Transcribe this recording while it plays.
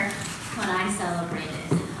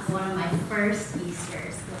first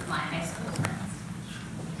Easters with my high school friends.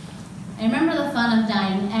 I remember the fun of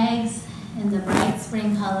dyeing eggs in the bright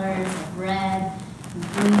spring colors of red, and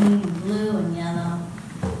green, and blue, and yellow,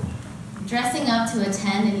 dressing up to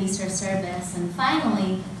attend an Easter service, and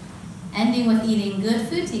finally ending with eating good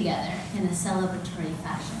food together in a celebratory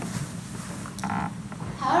fashion.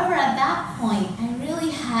 However, at that point, I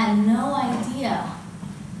really had no idea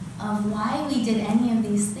of why we did any of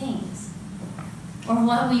these things, or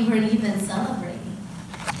what we were even celebrating.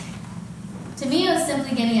 To me, it was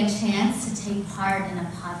simply getting a chance to take part in a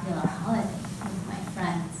popular holiday with my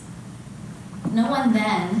friends. No one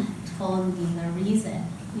then told me the reason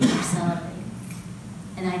we were celebrating,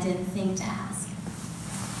 and I didn't think to ask.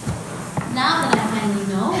 Now that I finally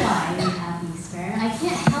know why we have Easter, I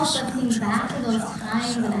can't help but think back to those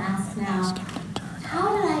times and ask now,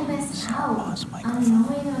 how did I miss out on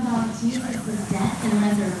knowing about Jesus' death and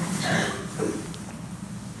resurrection?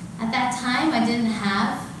 At that time, I didn't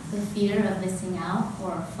have the fear of missing out,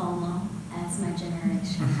 or FOMO, as my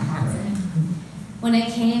generation calls it, when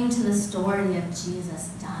it came to the story of Jesus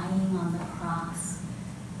dying on the cross,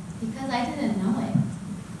 because I didn't know it.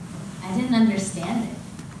 I didn't understand it.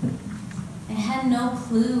 I had no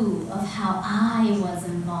clue of how I was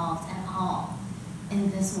involved at all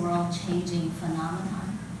in this world-changing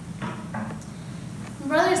phenomenon.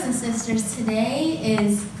 Brothers and sisters, today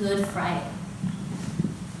is Good Friday.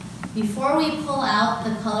 Before we pull out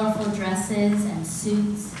the colorful dresses and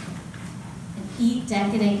suits and eat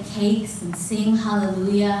decadent cakes and sing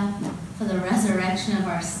hallelujah for the resurrection of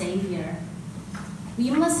our Savior, we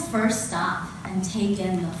must first stop and take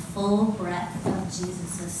in the full breadth of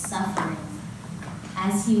Jesus' suffering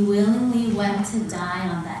as he willingly went to die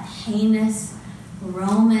on that heinous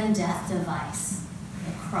Roman death device,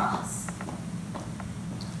 the cross.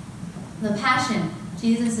 The Passion,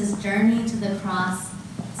 Jesus' journey to the cross,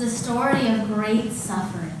 is a story of great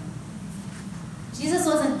suffering. Jesus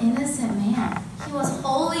was an innocent man. He was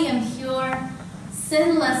holy and pure,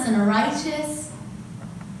 sinless and righteous,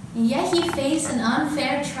 and yet he faced an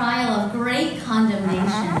unfair trial of great condemnation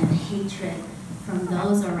and hatred from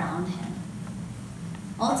those around him.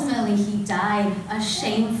 Ultimately, he died a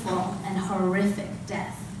shameful and horrific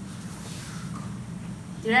death.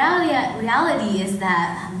 The reality is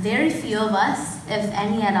that very few of us, if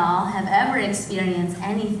any at all, have ever experienced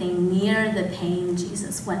anything near the pain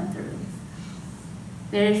Jesus went through.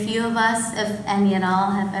 Very few of us, if any at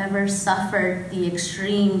all, have ever suffered the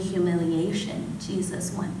extreme humiliation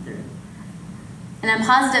Jesus went through. And I'm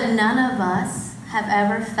positive none of us have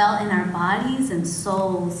ever felt in our bodies and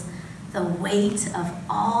souls the weight of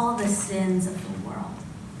all the sins of the world.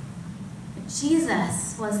 But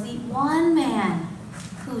Jesus was the one man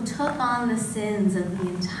who took on the sins of the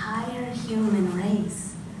entire human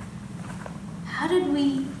race. How do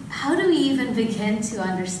we even begin to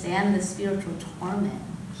understand the spiritual torment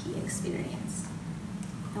he experienced?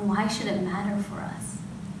 And why should it matter for us?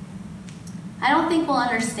 I don't think we'll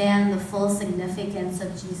understand the full significance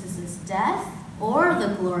of Jesus' death or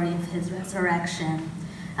the glory of his resurrection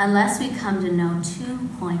unless we come to know 2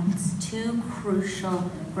 points, 2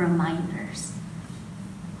 crucial reminders.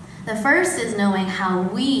 The first is knowing how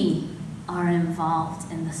we are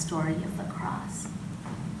involved in the story of the cross.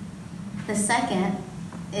 The second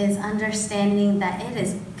is understanding that it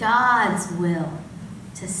is God's will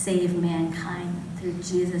to save mankind through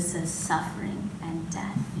Jesus' suffering and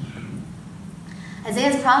death.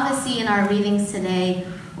 Isaiah's prophecy in our readings today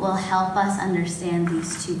will help us understand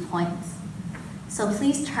these 2 points. So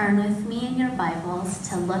please turn with me in your Bibles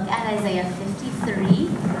to look at Isaiah 53,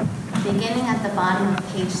 beginning at the bottom of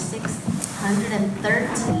page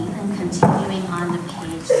 613 and continuing on to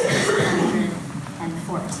page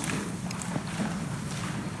 614.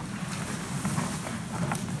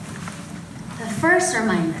 The first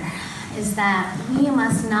reminder is that we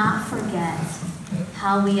must not forget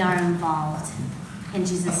how we are involved in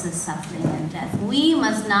Jesus' suffering and death. We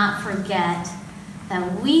must not forget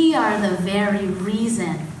that we are the very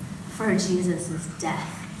reason for Jesus'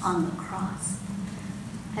 death on the cross.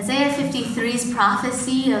 Isaiah 53's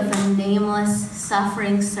prophecy of the nameless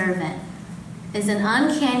suffering servant is an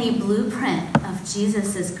uncanny blueprint of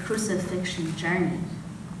Jesus' crucifixion journey.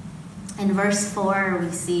 In verse 4,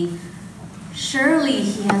 we see, "Surely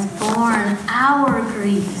he has borne our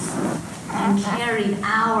griefs and carried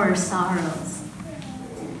our sorrows."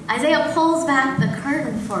 Isaiah pulls back the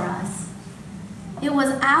curtain for us. It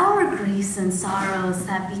was our griefs and sorrows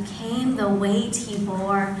that became the weight he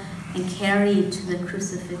bore and carried to the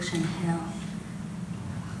crucifixion hill.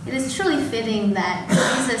 It is truly fitting that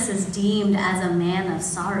Jesus is deemed as a man of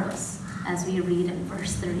sorrows, as we read in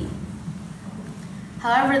verse 3.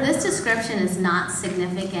 However, this description is not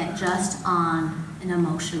significant just on an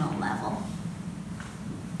emotional level.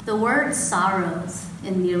 The word sorrows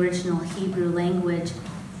in the original Hebrew language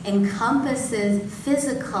encompasses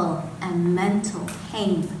physical and mental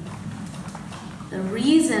pain. The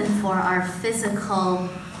reason for our physical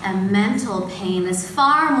and mental pain is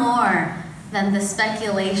far more than the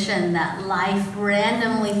speculation that life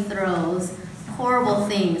randomly throws horrible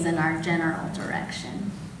things in our general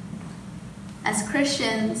direction. As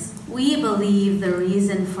Christians, we believe the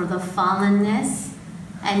reason for the fallenness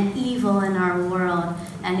and evil in our world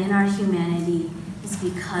and in our humanity is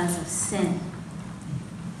because of sin.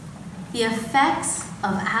 The effects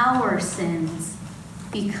of our sins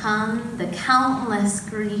become the countless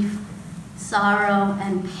grief, sorrow,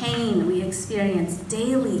 and pain we experience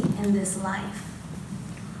daily in this life.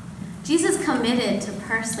 Jesus committed to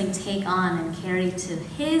personally take on and carry to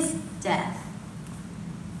his death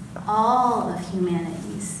all of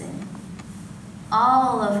humanity's sin,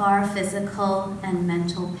 all of our physical and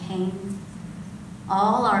mental pain,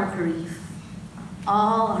 all our grief,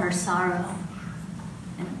 all our sorrow,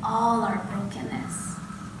 and all our brokenness.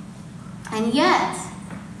 And yet,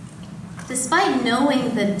 despite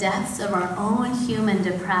knowing the depths of our own human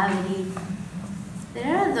depravity,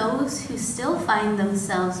 there are those who still find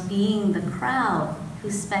themselves being the crowd who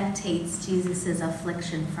spectates Jesus'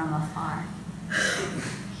 affliction from afar.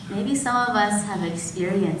 Maybe some of us have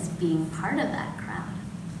experienced being part of that crowd.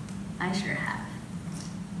 I sure have.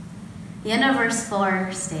 The end of verse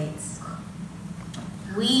 4 states,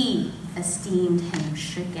 "We esteemed him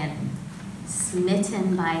stricken,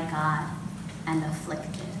 smitten by God, and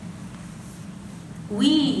afflicted."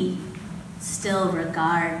 We still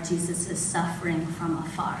regard Jesus' suffering from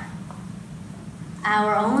afar.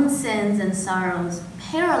 Our own sins and sorrows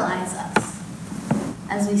paralyze us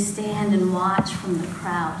as we stand and watch from the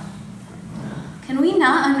crowd. Can we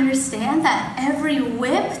not understand that every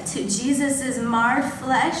whip to Jesus' marred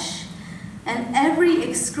flesh and every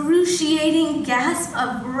excruciating gasp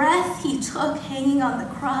of breath he took hanging on the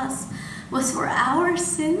cross was for our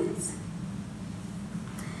sins?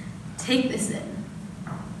 Take this in.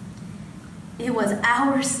 It was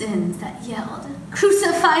our sins that yelled,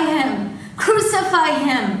 "Crucify him! Crucify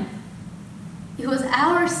him!" It was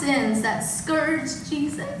our sins that scourged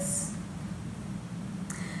Jesus.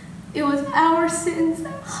 It was our sins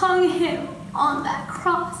that hung him on that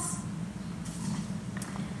cross.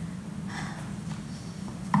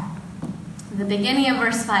 The beginning of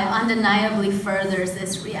verse 5 undeniably furthers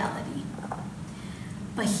this reality.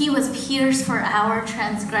 But he was pierced for our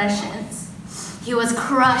transgressions. He was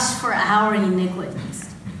crushed for our iniquities.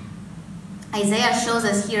 Isaiah shows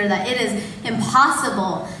us here that it is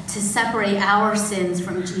impossible to separate our sins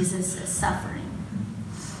from Jesus' suffering.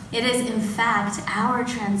 It is, in fact, our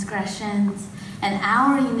transgressions and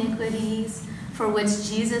our iniquities for which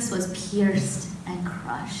Jesus was pierced and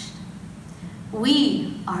crushed.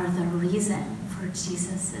 We are the reason for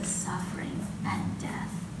Jesus' suffering and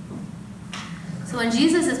death. So when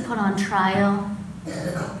Jesus is put on trial,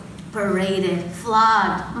 berated,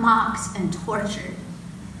 flogged, mocked, and tortured,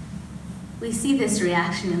 we see this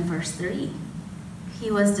reaction in verse 3. He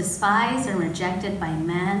was despised and rejected by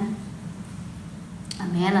men, a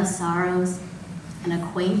man of sorrows and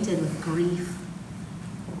acquainted with grief,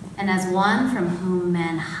 and as one from whom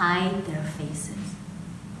men hide their faces.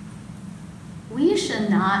 We should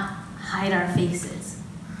not hide our faces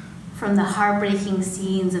from the heartbreaking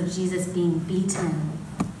scenes of Jesus being beaten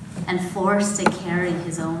and forced to carry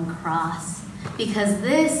his own cross, because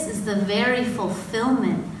this is the very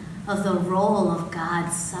fulfillment of the role of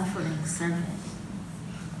God's suffering servant.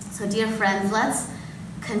 So, dear friends, let's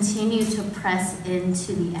continue to press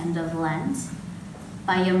into the end of Lent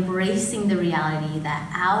by embracing the reality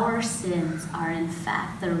that our sins are in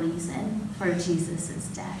fact the reason for Jesus'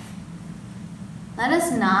 death. Let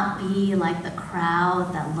us not be like the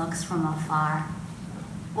crowd that looks from afar,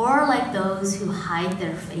 or like those who hide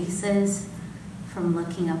their faces from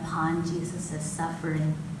looking upon Jesus'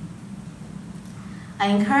 suffering. I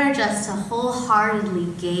encourage us to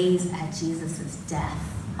wholeheartedly gaze at Jesus' death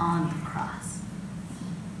on the cross,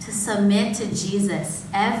 to submit to Jesus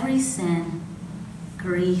every sin,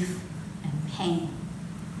 grief, and pain,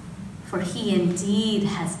 for he indeed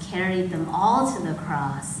has carried them all to the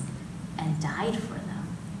cross and died for them.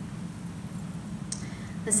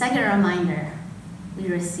 The second reminder we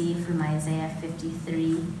receive from Isaiah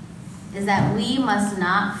 53 is that we must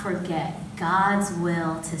not forget God's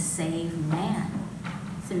will to save man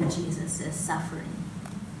through Jesus' suffering.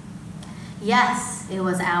 Yes, it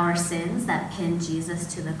was our sins that pinned Jesus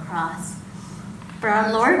to the cross, but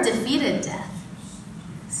our Lord defeated death.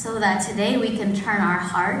 so that today we can turn our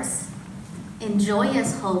hearts in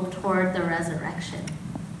joyous hope toward the resurrection.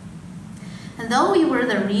 And though we were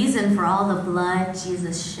the reason for all the blood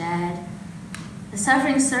Jesus shed, the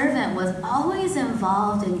suffering servant was always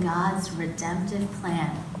involved in God's redemptive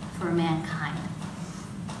plan for mankind.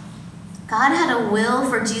 God had a will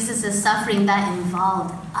for Jesus' suffering that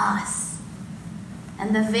involved us.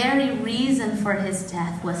 And the very reason for his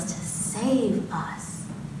death was to save us.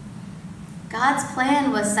 God's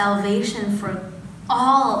plan was salvation for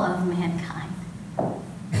all of mankind,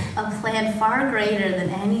 a plan far greater than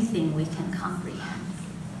anything we can comprehend.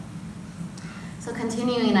 So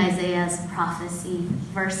continuing Isaiah's prophecy,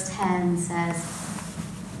 verse 10 says,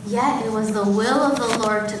 "Yet it was the will of the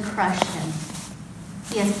Lord to crush him.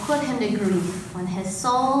 He has put him to grief. When his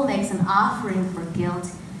soul makes an offering for guilt,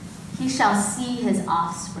 he shall see his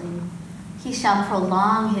offspring. He shall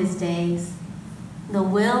prolong his days. The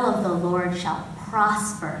will of the Lord shall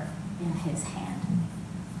prosper in his hand."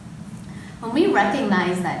 When we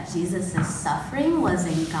recognize that Jesus' suffering was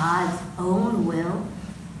in God's own will,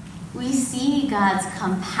 we see God's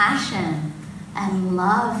compassion and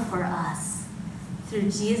love for us through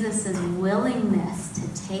Jesus' willingness to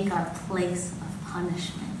take our place of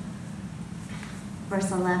punishment.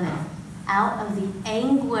 Verse 11, "Out of the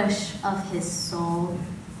anguish of his soul,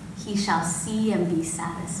 he shall see and be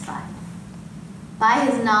satisfied. By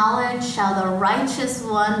his knowledge shall the righteous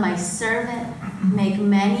one, my servant, make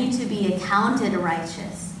many to be accounted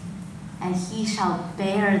righteous, and he shall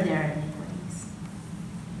bear their iniquities."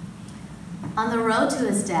 On the road to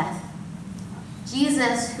his death,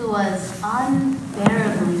 Jesus, who was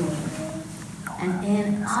unbearably weak and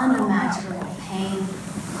in unimaginable pain,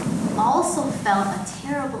 also felt a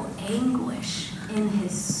terrible anguish in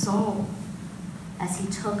his soul as he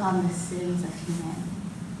took on the sins of humanity.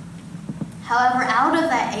 However, out of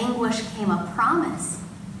that anguish came a promise.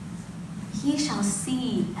 He shall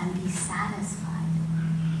see and be satisfied.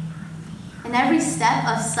 In every step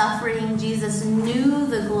of suffering, Jesus knew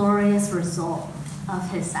the glorious result of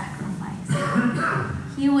his sacrifice.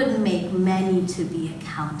 He would make many to be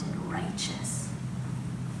accounted righteous.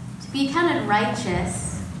 To be accounted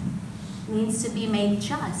righteous means to be made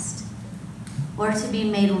just, or to be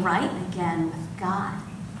made right again with God.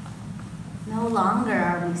 No longer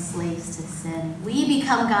are we slaves to sin. We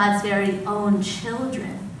become God's very own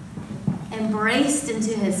children, embraced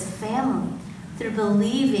into his family through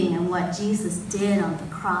believing in what Jesus did on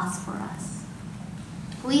the cross for us.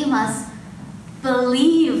 We must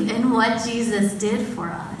believe in what Jesus did for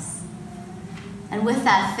us, and with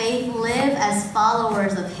that faith, live as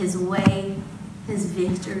followers of his way, his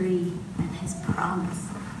victory, and his promise.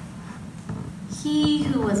 He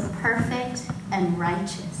who was perfect and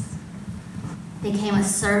righteous became a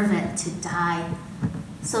servant to die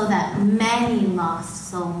so that many lost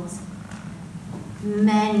souls,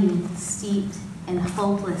 many steeped in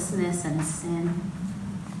hopelessness and sin,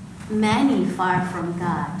 many far from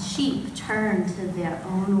God, sheep turned to their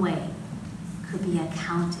own way, could be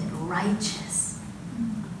accounted righteous,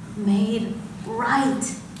 made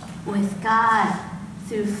right with God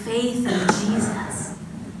through faith in Jesus.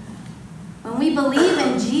 When we believe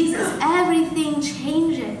in Jesus, everything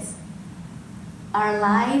changes. Our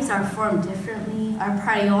lives are formed differently. Our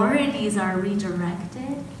priorities are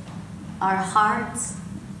redirected. Our hearts,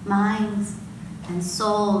 minds, and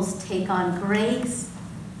souls take on grace,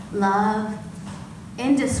 love,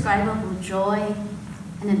 indescribable joy,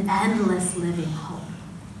 and an endless living hope.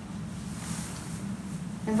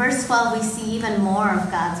 In verse 12, we see even more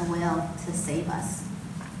of God's will to save us.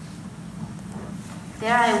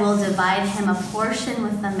 "There I will divide him a portion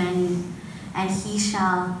with the many, and he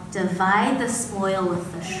shall divide the spoil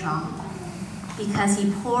with the strong, because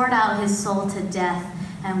he poured out his soul to death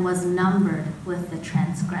and was numbered with the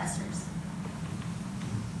transgressors."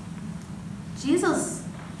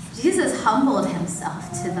 Jesus humbled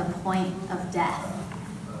himself to the point of death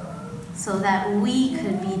so that we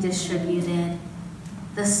could be distributed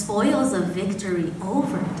the spoils of victory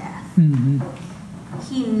over death. Mm-hmm.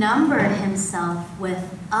 He numbered himself with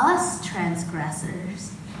us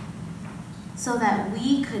transgressors so that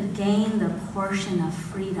we could gain the portion of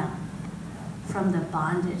freedom from the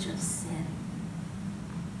bondage of sin.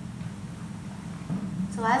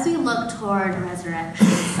 So as we look toward Resurrection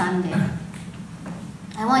Sunday,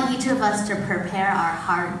 I want each of us to prepare our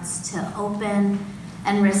hearts to open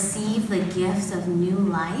and receive the gift of new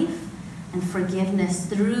life and forgiveness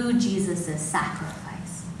through Jesus'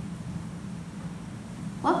 sacrifice.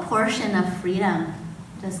 What portion of freedom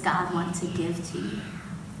does God want to give to you?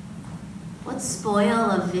 What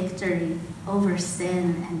spoil of victory over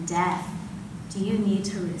sin and death do you need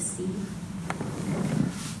to receive?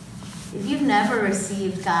 If you've never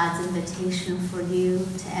received God's invitation for you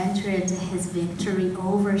to enter into his victory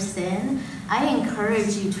over sin, I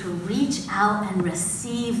encourage you to reach out and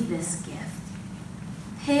receive this gift.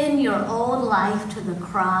 Pin your old life to the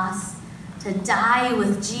cross, to die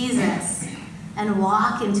with Jesus, and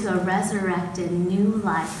walk into a resurrected new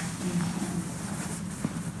life in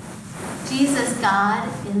him. Jesus, God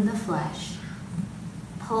in the flesh,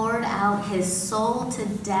 poured out his soul to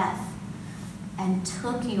death and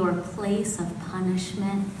took your place of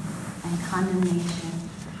punishment and condemnation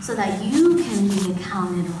so that you can be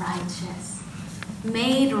accounted righteous,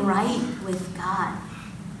 made right with God,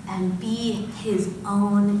 and be his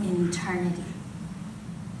own in eternity.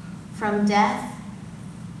 From death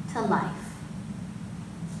to life,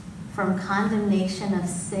 from condemnation of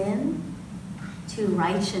sin to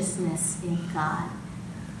righteousness in God.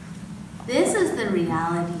 This is the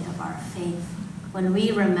reality of our faith when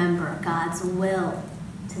we remember God's will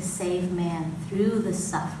to save man through the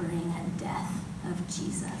suffering and death of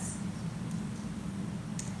Jesus.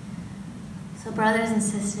 So, brothers and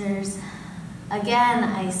sisters, again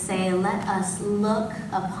I say, let us look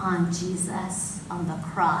upon Jesus on the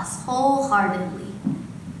cross wholeheartedly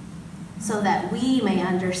so that we may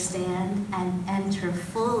understand and enter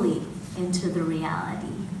fully into the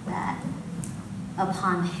reality that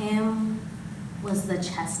upon him was the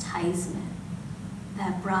chastisement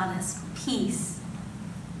that brought us peace,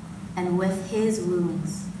 and with his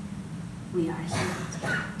wounds we are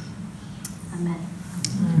healed. Amen.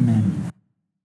 Amen.